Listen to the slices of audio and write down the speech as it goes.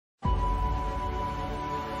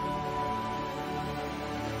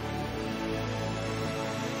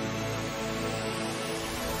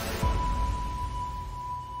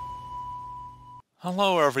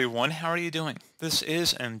Hello everyone, how are you doing? This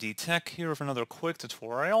is MD Tech here with another quick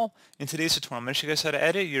tutorial. In today's tutorial, I'm going to show you guys how to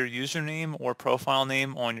edit your username or profile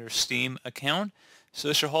name on your Steam account. So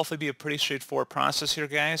this should hopefully be a pretty straightforward process here,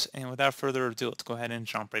 guys. And without further ado, let's go ahead and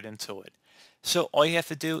jump right into it. So all you have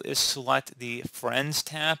to do is select the Friends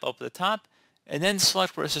tab up at the top, and then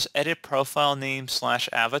select where it says Edit Profile Name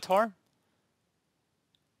 / Avatar.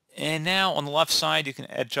 And now on the left side, you can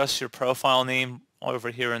adjust your profile name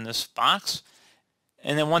over here in this box.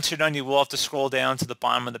 And then once you're done, you will have to scroll down to the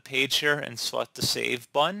bottom of the page here and select the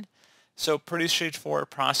Save button. So pretty straightforward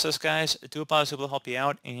process, guys. I do hope I was able to help you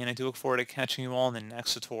out, and I do look forward to catching you all in the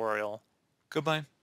next tutorial. Goodbye.